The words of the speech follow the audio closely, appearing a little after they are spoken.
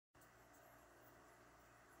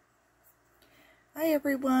Hi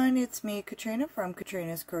everyone, it's me, Katrina from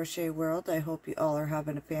Katrina's Crochet World. I hope you all are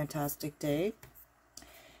having a fantastic day.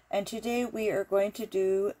 And today we are going to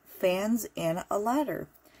do fans in a ladder.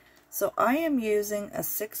 So I am using a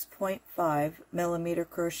 6.5 millimeter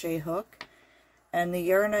crochet hook, and the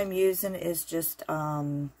yarn I'm using is just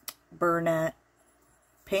Burnett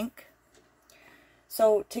Pink.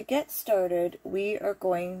 So to get started, we are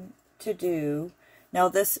going to do, now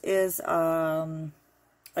this is a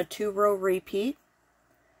 2-row repeat.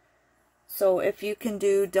 So if you can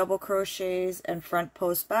do double crochets and front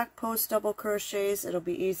post, back post double crochets, it'll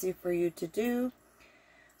be easy for you to do.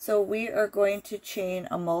 So we are going to chain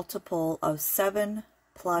a multiple of 7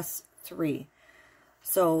 plus 3.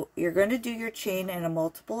 So you're going to do your chain in a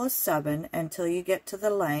multiple of 7 until you get to the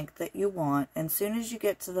length that you want. And as soon as you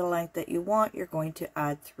get to the length that you want, you're going to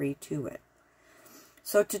add 3 to it.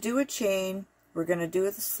 So to do a chain, we're going to do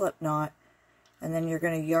the slip knot, and then you're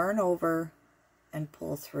going to yarn over and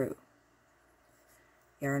pull through.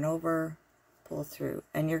 Yarn over, pull through,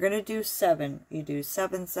 and you're going to do 7. You do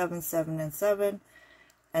 7, 7, 7, and 7,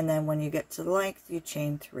 and then when you get to the length, you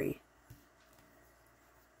chain 3.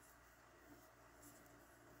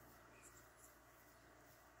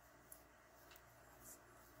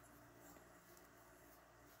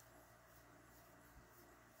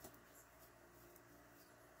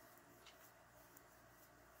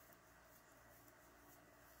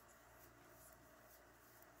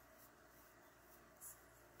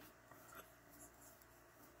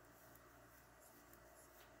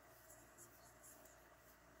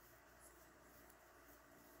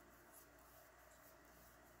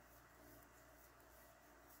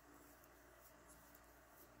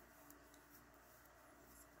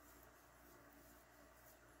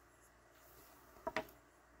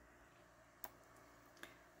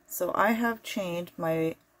 So I have chained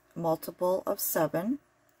my multiple of 7.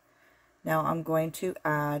 Now I'm going to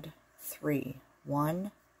add 3.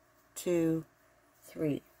 1, 2,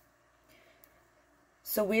 3.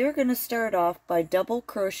 So we are going to start off by double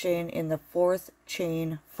crocheting in the 4th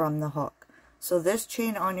chain from the hook. So this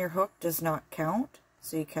chain on your hook does not count.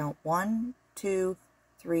 So you count 1, 2,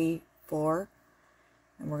 3, 4.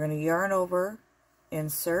 And we're going to yarn over,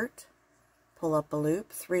 insert, pull up a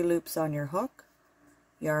loop, 3 loops on your hook.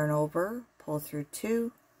 Yarn over, pull through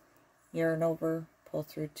 2, yarn over, pull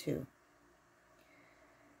through 2.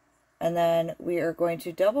 And then we are going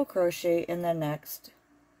to double crochet in the next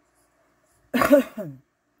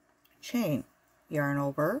chain. Yarn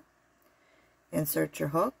over, insert your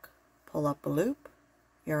hook, pull up a loop,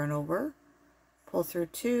 yarn over, pull through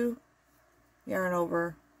 2, yarn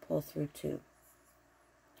over, pull through 2.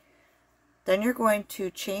 Then you're going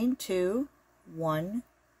to chain 2, 1,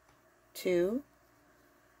 2,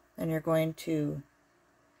 then you're going to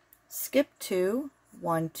skip 2,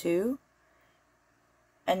 1, 2,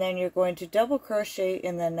 and then you're going to double crochet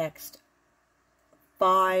in the next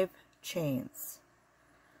 5 chains.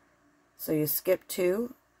 So you skip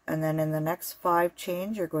 2, and then in the next 5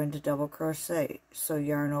 chains you're going to double crochet. So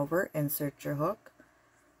yarn over, insert your hook,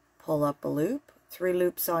 pull up a loop, 3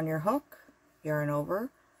 loops on your hook, yarn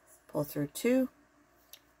over, pull through 2,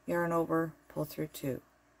 yarn over, pull through 2.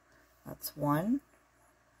 That's 1,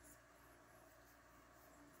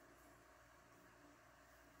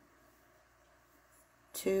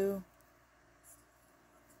 2,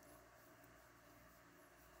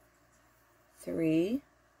 3,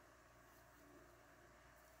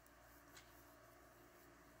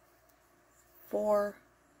 4,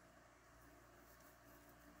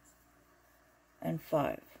 and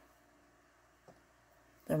 5.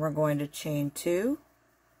 Then we're going to chain 2,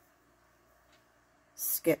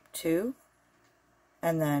 skip 2,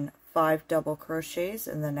 and then 5 double crochets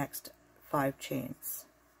in the next 5 chains.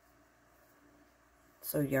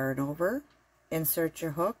 So yarn over, insert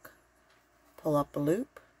your hook, pull up a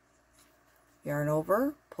loop, yarn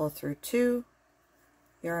over, pull through 2,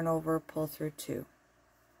 yarn over, pull through 2.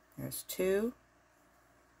 There's 2,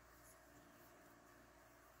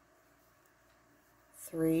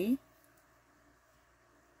 3,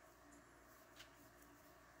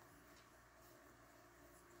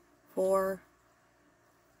 4,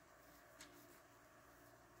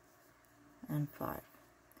 and 5.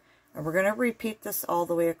 And we're going to repeat this all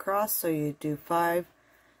the way across. So you do 1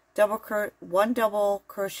 double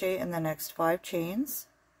crochet in the next 5 chains,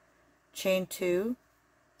 chain 2,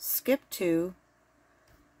 skip 2,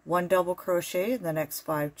 1 double crochet in the next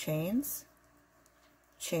 5 chains,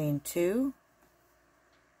 chain 2,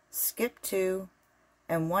 skip 2,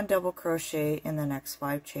 and 1 double crochet in the next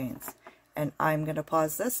 5 chains. And I'm going to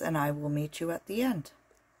pause this and I will meet you at the end.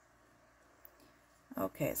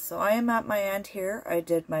 Okay, so I am at my end here. I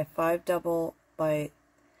did my 5 double by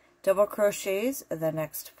double crochets in the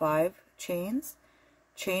next 5 chains,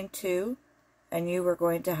 chain 2, and you are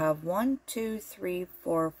going to have 1, 2, 3,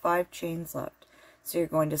 4, 5 chains left. So you're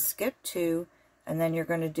going to skip 2, and then you're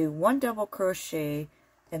going to do 1 double crochet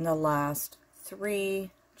in the last 3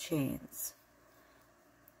 chains.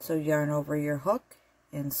 So yarn over your hook,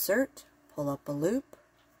 insert, pull up a loop,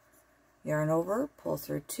 yarn over, pull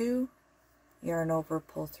through 2, yarn over,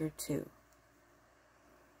 pull through 2.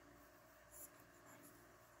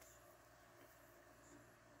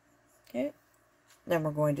 Okay, then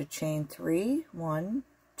we're going to chain 3, 1,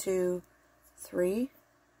 2, 3,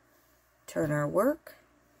 turn our work,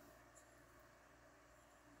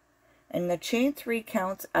 and the chain 3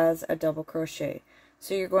 counts as a double crochet.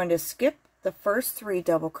 So you're going to skip the first 3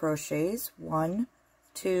 double crochets, 1,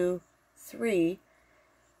 2, 3,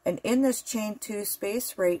 and in this chain 2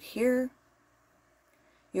 space right here,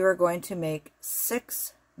 you are going to make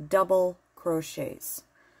 6 double crochets.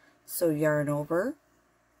 So yarn over,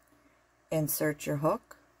 insert your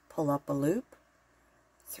hook, pull up a loop,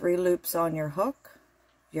 3 loops on your hook,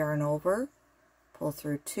 yarn over, pull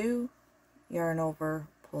through 2, yarn over,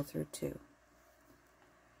 pull through 2.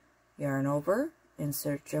 Yarn over,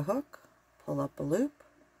 insert your hook, pull up a loop,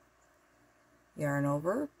 yarn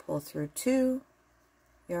over, pull through 2,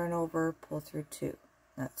 yarn over, pull through 2.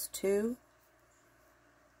 That's 2,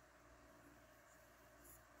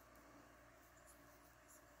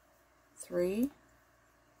 3,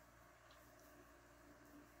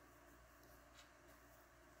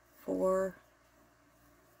 4,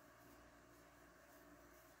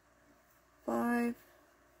 5,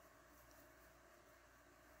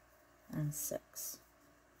 and 6.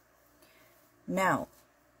 Now,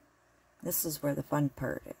 this is where the fun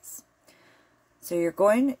part is. So you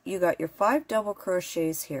got your 5 double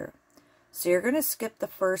crochets here. So you're going to skip the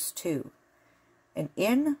first 2. And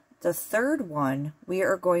in the third one, we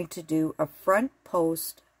are going to do a front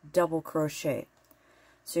post double crochet.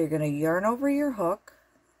 So you're going to yarn over your hook,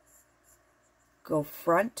 go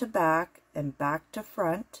front to back and back to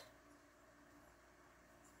front,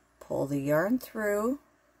 pull the yarn through,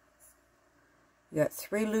 you got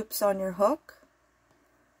 3 loops on your hook,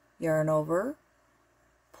 yarn over,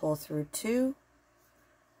 pull through 2,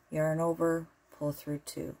 yarn over, pull through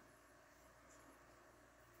 2.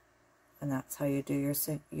 And that's how you do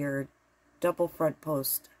your double front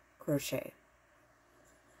post crochet.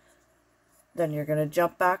 Then you're going to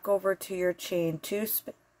jump back over to your chain 2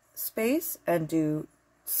 space and do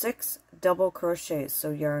 6 double crochets.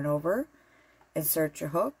 So yarn over, insert your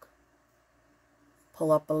hook,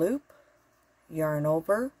 pull up a loop, yarn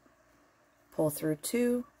over, pull through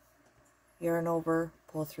 2, yarn over,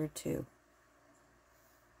 pull through 2.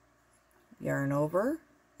 Yarn over,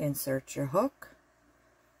 insert your hook,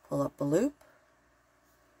 pull up a loop,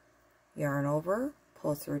 yarn over,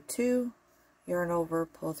 pull through 2, yarn over,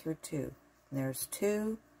 pull through 2. And there's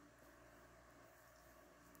 2,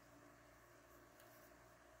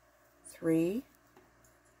 3,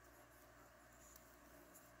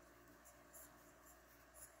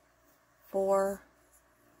 4,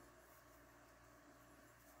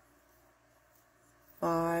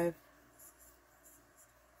 5,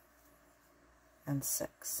 and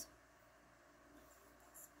 6.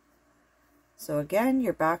 So again,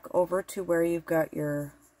 you're back over to where you've got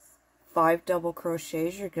your 5 double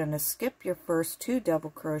crochets. You're going to skip your first 2 double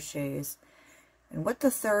crochets, and with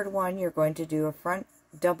the third one you're going to do a front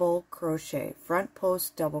double crochet, front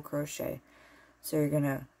post double crochet. So you're going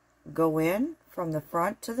to go in from the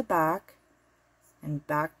front to the back and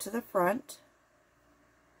back to the front,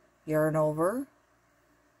 yarn over,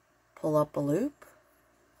 pull up a loop,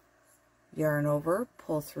 yarn over,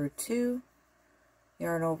 pull through 2,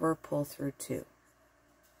 yarn over, pull through 2.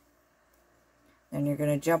 Then you're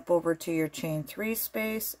going to jump over to your chain 3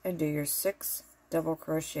 space and do your 6 double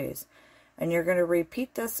crochets. And you're going to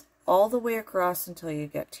repeat this all the way across until you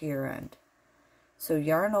get to your end. So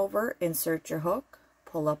yarn over, insert your hook,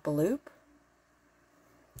 pull up a loop,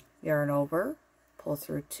 yarn over, pull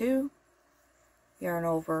through 2, yarn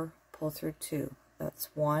over, pull through 2. That's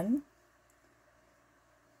 1,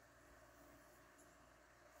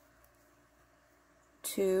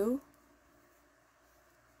 2,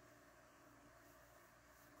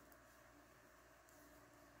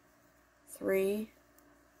 3,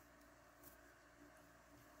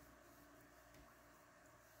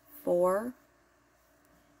 4,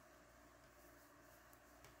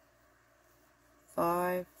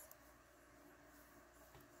 5,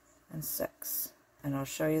 and 6. And I'll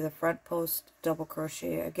show you the front post double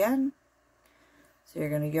crochet again. So you're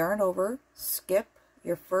going to yarn over, skip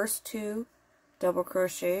your first 2 double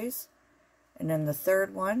crochets, and then the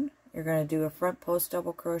third one You're going to do a front post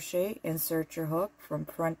double crochet, insert your hook from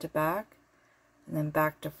front to back, and then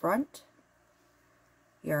back to front,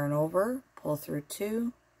 yarn over, pull through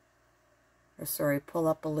two, pull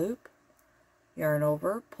up a loop, yarn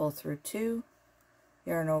over, pull through two,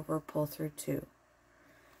 yarn over, pull through two.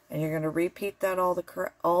 And you're going to repeat that all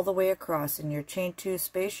the way across. In your chain 2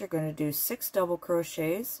 space, you're going to do 6 double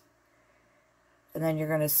crochets, and then you're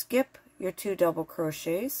going to skip your 2 double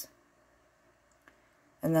crochets.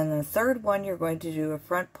 And then the third one, you're going to do a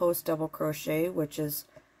front post double crochet, which is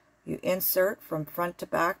you insert from front to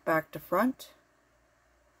back, back to front.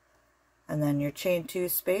 And then your chain 2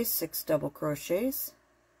 space, 6 double crochets,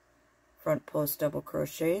 front post double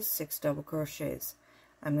crochets, 6 double crochets.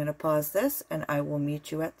 I'm going to pause this and I will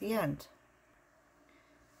meet you at the end.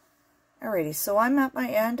 Alrighty, so I'm at my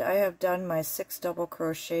end. I have done my 6 double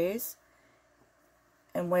crochets.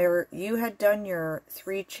 And where you had done your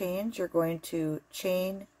 3 chains, you're going to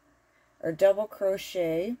chain or double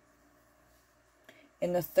crochet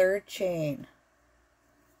in the 3rd chain.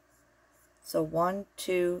 So 1,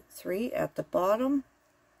 2, 3 at the bottom,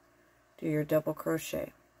 do your double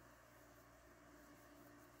crochet.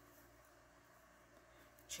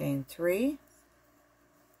 Chain 3,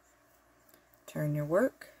 turn your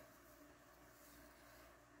work.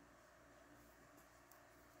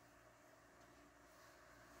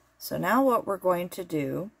 So now what we're going to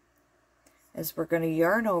do is we're going to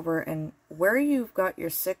yarn over, and where you've got your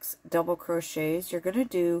 6 double crochets, you're going to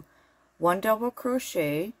do 1 double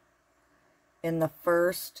crochet in the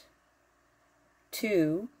first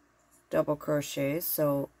 2 double crochets.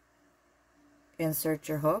 So insert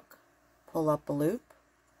your hook, pull up a loop,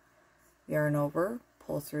 yarn over,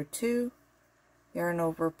 pull through 2, yarn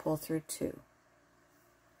over, pull through 2,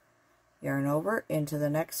 yarn over into the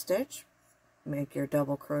next stitch, make your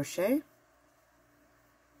double crochet,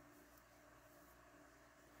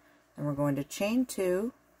 and we're going to chain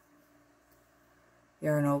 2,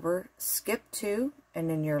 yarn over, skip 2,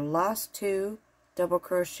 and in your last 2 double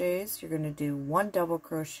crochets you're going to do 1 double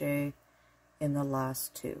crochet in the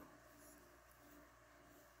last 2.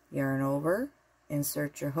 Yarn over,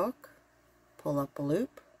 insert your hook, pull up a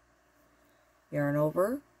loop, yarn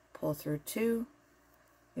over, pull through 2,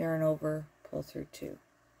 yarn over, pull through 2.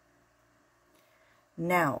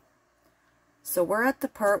 Now, so we're at the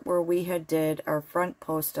part where we had did our front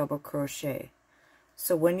post double crochet.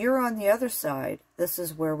 So when you're on the other side, this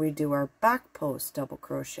is where we do our back post double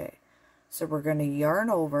crochet. So we're going to yarn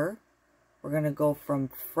over, we're going to go from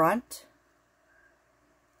front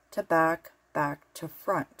to back, back to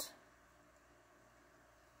front.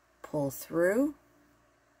 Pull through,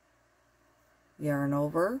 yarn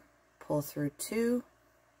over, pull through 2,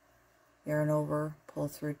 yarn over, pull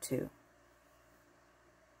through 2.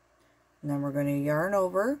 And then we're going to yarn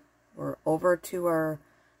over. We're over to our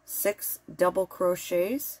 6 double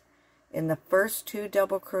crochets. In the first 2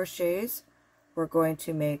 double crochets, we're going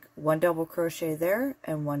to make 1 double crochet there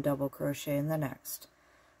and 1 double crochet in the next.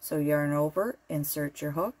 So yarn over, insert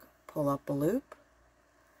your hook, pull up a loop,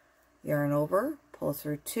 yarn over, pull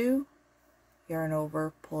through 2, yarn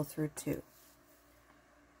over, pull through 2.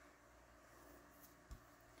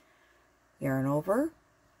 Yarn over,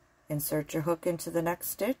 insert your hook into the next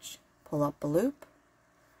stitch, pull up a loop,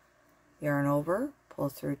 yarn over, pull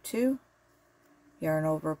through 2, yarn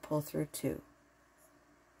over, pull through 2.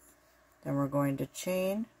 Then we're going to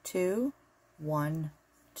chain 2, 1,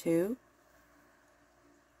 2.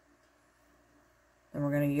 Then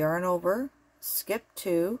we're going to yarn over, skip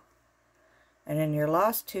 2, and in your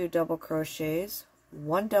last 2 double crochets,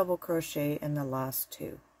 1 double crochet in the last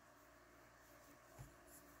 2.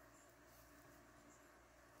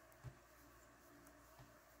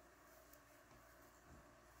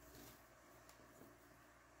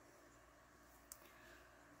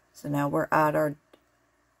 So now we're at our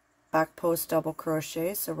back post double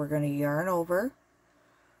crochet, so we're going to yarn over.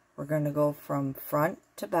 We're going to go from front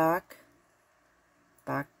to back,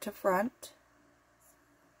 back to front,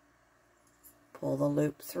 pull the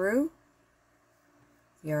loop through,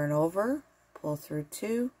 yarn over, pull through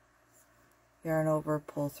 2, yarn over,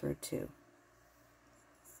 pull through 2,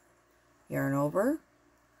 yarn over,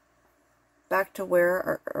 back to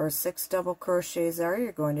where our 6 double crochets are.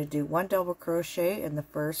 You're going to do 1 double crochet in the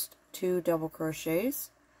first 2 double crochets,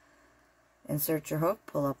 insert your hook,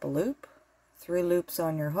 pull up a loop, 3 loops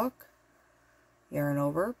on your hook, yarn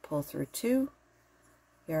over, pull through 2,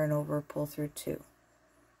 yarn over, pull through 2,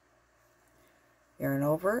 yarn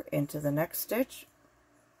over into the next stitch,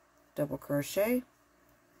 double crochet,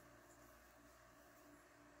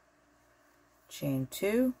 chain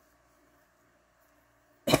 2,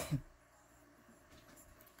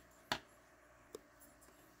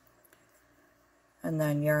 and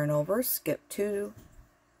then yarn over, skip 2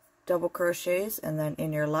 double crochets, and then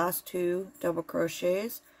in your last 2 double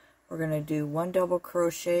crochets we're going to do 1 double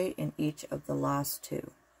crochet in each of the last 2.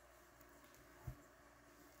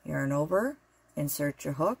 Yarn over, insert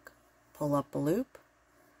your hook, pull up a loop,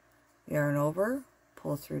 yarn over,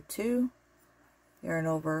 pull through 2, yarn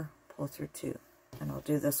over, pull through 2. And I'll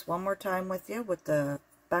do this one more time with you with the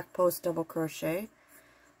back post double crochet.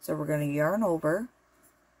 So we're going to yarn over,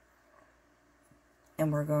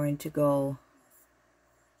 and we're going to go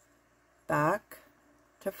back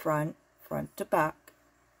to front, front to back,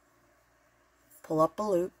 pull up a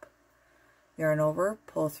loop, yarn over,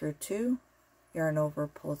 pull through 2, yarn over,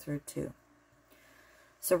 pull through 2.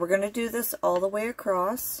 So we're going to do this all the way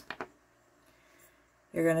across.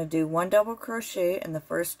 You're going to do 1 double crochet in the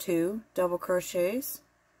first 2 double crochets,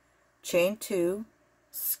 chain 2,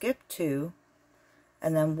 skip 2,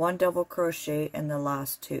 and then 1 double crochet in the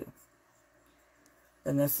last 2.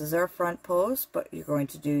 Then this is our front post, but you're going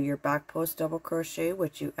to do your back post double crochet,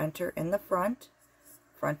 which you enter in the front,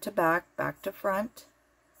 front to back, back to front,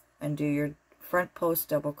 and do your front post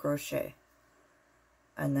double crochet.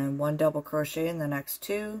 And then 1 double crochet in the next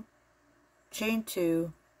 2, chain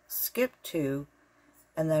 2, skip 2,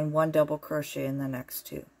 and then 1 double crochet in the next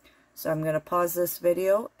 2. So I'm going to pause this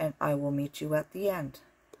video and I will meet you at the end.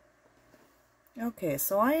 Okay,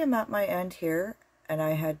 so I am at my end here, and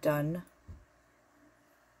I had done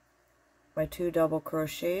my 2 double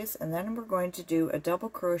crochets, and then we're going to do a double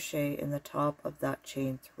crochet in the top of that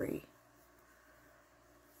chain 3.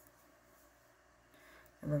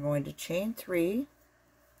 And we're going to chain 3,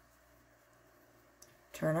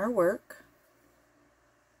 turn our work,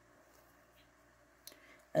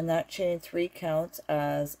 and that chain 3 counts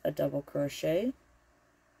as a double crochet.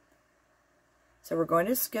 So we're going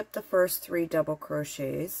to skip the first 3 double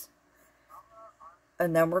crochets,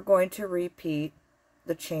 and then we're going to repeat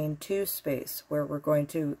the chain 2 space where we're going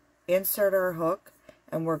to insert our hook,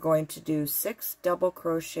 and we're going to do 6 double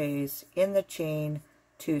crochets in the chain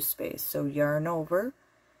 2 space. So yarn over,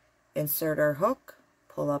 insert our hook,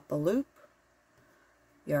 pull up a loop,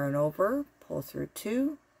 yarn over, pull through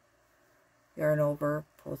 2, yarn over,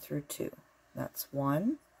 pull through 2. That's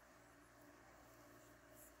 1,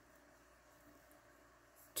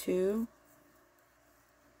 2,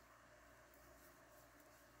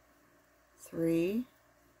 3,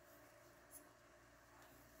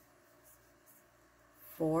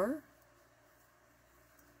 4,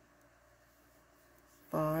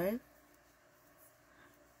 5,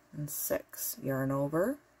 and 6. Yarn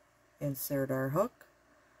over, insert our hook,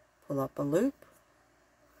 pull up a loop,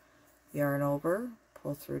 yarn over,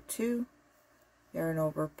 pull through 2, yarn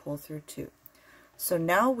over, pull through 2. So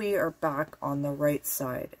now we are back on the right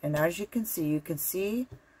side, and as you can see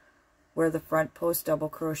where the front post double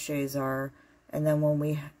crochets are, and then when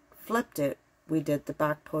we flipped it, we did the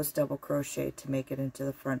back post double crochet to make it into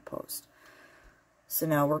the front post. So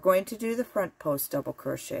now we're going to do the front post double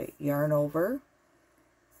crochet. Yarn over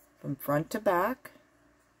from front to back,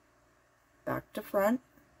 back to front,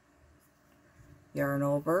 yarn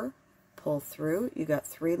over, pull through. You got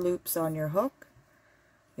 3 loops on your hook,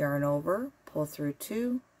 yarn over, pull through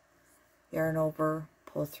 2, yarn over,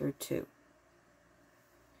 pull through 2.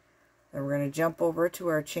 Then we're going to jump over to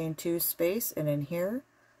our chain 2 space, and in here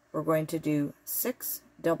we're going to do 6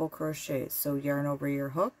 double crochets. So yarn over your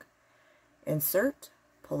hook, insert,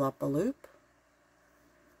 pull up a loop,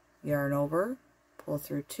 yarn over, pull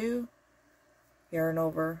through 2, yarn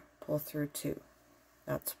over, pull through 2.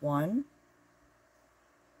 That's 1,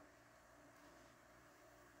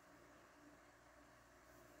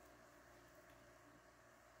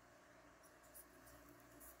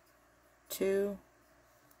 2,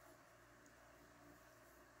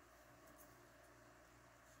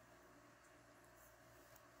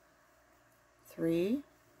 3,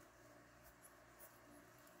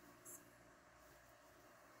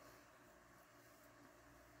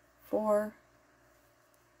 4,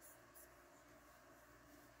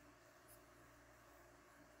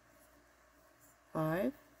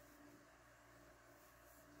 5,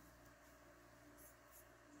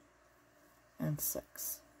 and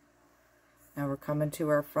 6. Now we're coming to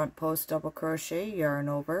our front post double crochet. Yarn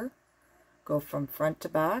over, go from front to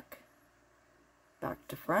back, back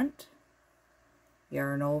to front,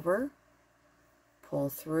 yarn over, pull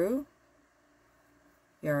through,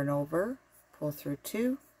 yarn over, pull through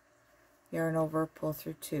 2, yarn over, pull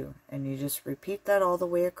through 2, and you just repeat that all the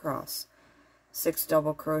way across. 6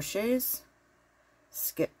 double crochets,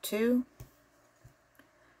 skip 2,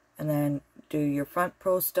 and then do your front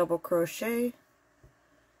post double crochet,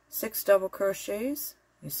 6 double crochets,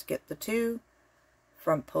 you skip the 2,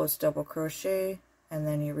 front post double crochet, And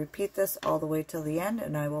then you repeat this all the way till the end,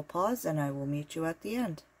 and I will pause and I will meet you at the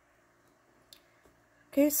end.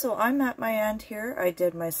 Okay, so I'm at my end here. I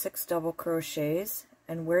did my 6 double crochets,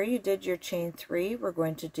 and where you did your chain 3, we're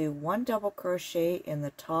going to do 1 double crochet in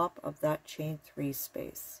the top of that chain 3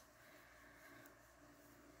 space.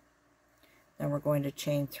 Then we're going to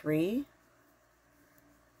chain 3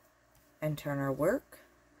 and turn our work.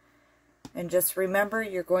 And just remember,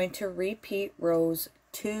 you're going to repeat rows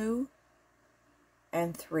 2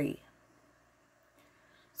 and 3.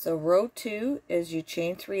 So row 2 is you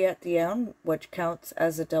chain 3 at the end, which counts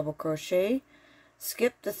as a double crochet.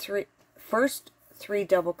 Skip the first 3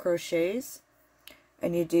 double crochets,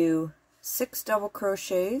 and you do 6 double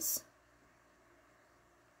crochets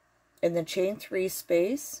in the chain 3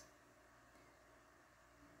 space.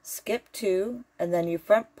 Skip 2, and then you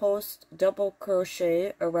front post double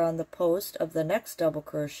crochet around the post of the next double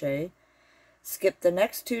crochet. Skip the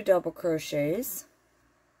next 2 double crochets,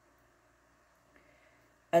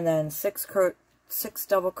 and then 6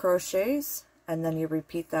 double crochets, and then you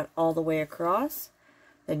repeat that all the way across.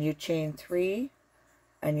 Then you chain 3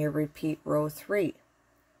 and you repeat row 3.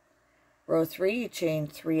 Row 3, you chain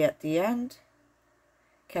 3 at the end,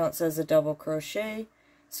 counts as a double crochet.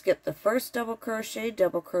 Skip the first double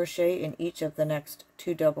crochet in each of the next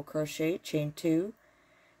 2 double crochet, chain 2.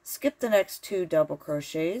 Skip the next 2 double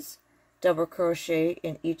crochets, double crochet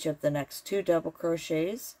in each of the next 2 double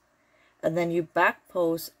crochets, and then you back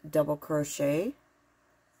post double crochet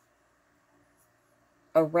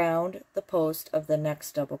around the post of the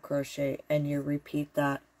next double crochet, and you repeat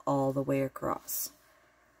that all the way across.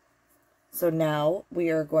 So now we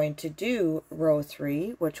are going to do row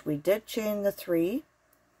 3, which we did chain the 3,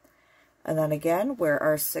 and then again where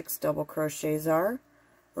our 6 double crochets are,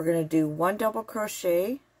 we're going to do 1 double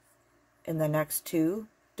crochet in the next 2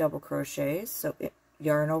 double crochets. So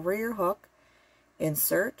yarn over your hook,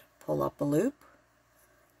 insert, pull up a loop,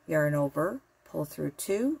 yarn over, pull through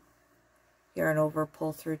 2, yarn over,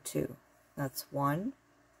 pull through 2. That's 1,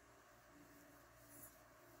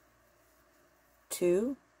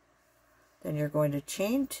 2, then you're going to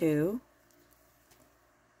chain 2,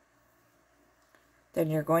 then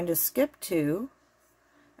you're going to skip 2,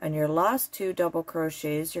 and your last 2 double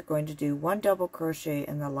crochets, you're going to do 1 double crochet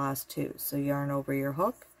in the last 2. So yarn over your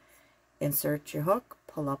hook, insert your hook,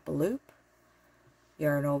 pull up a loop,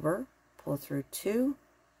 yarn over, pull through 2,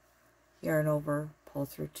 yarn over, pull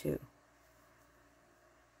through 2,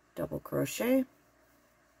 double crochet.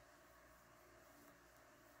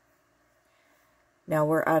 Now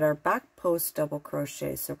we're at our back post double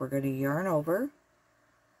crochet, so we're going to yarn over,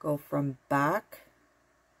 go from back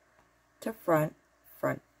to front,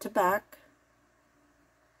 front to back,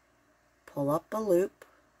 pull up a loop,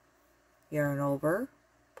 yarn over,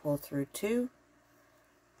 pull through 2,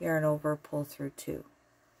 yarn over, pull through 2.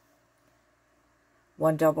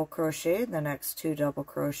 1 double crochet in the next 2 double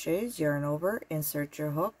crochets, yarn over, insert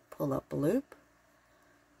your hook, pull up a loop,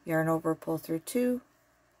 yarn over, pull through 2,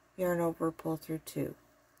 yarn over, pull through 2.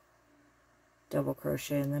 Double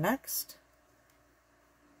crochet in the next,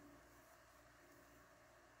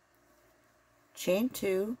 chain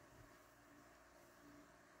 2,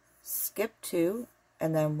 skip 2,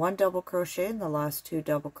 and then 1 double crochet in the last 2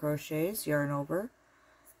 double crochets, yarn over,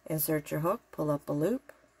 insert your hook, pull up a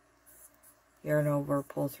loop, yarn over,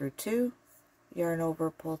 pull through 2, yarn over,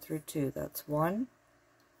 pull through 2. That's 1,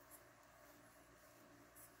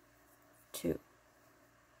 2.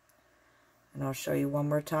 And I'll show you one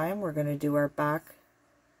more time. We're going to do our back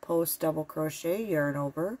post double crochet, yarn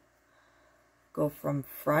over, go from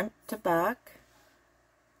front to back,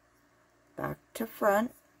 back to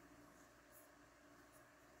front,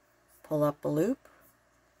 pull up a loop,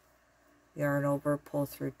 yarn over, pull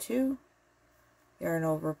through 2, yarn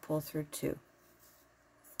over, pull through 2.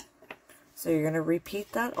 So you're going to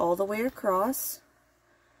repeat that all the way across.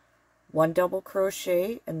 1 double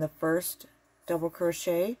crochet in the first double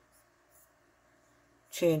crochet,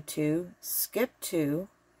 chain 2, skip 2,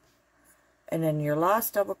 and in your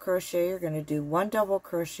last double crochet you're going to do 1 double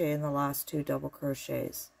crochet in the last 2 double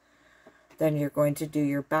crochets. Then you're going to do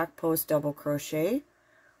your back post double crochet,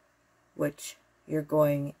 which you're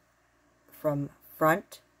going from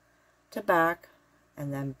front to back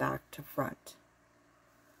and then back to front.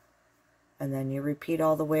 And then you repeat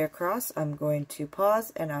all the way across. I'm going to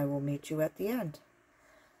pause and I will meet you at the end.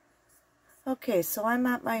 Okay, so I'm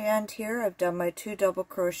at my end here. I've done my 2 double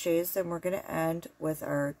crochets, and we're going to end with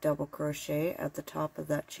our double crochet at the top of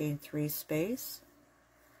that chain 3 space.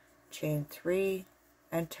 Chain 3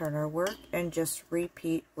 and turn our work, and just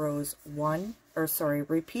repeat rows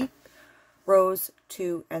repeat rows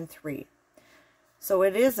 2 and 3. So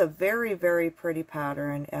it is a very, very pretty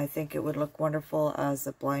pattern. I think it would look wonderful as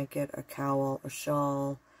a blanket, a cowl, a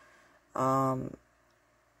shawl,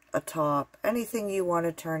 a top, anything you want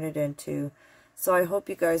to turn it into. So I hope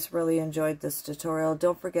you guys really enjoyed this tutorial.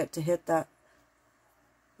 Don't forget to hit that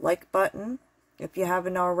like button if you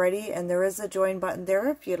haven't already, and there is a join button there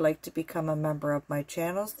if you'd like to become a member of my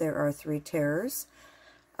channels. There are 3 tiers.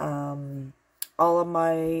 All of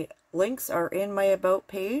my links are in my About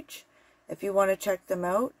page if you want to check them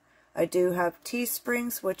out. I do have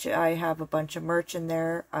Teesprings, which I have a bunch of merch in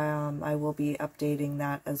there. I will be updating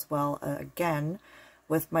that as well again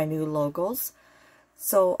with my new logos.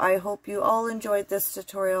 So I hope you all enjoyed this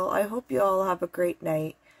tutorial. I hope you all have a great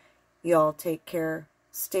night. You all take care,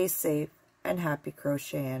 stay safe, and happy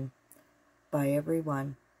crocheting. Bye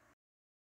everyone.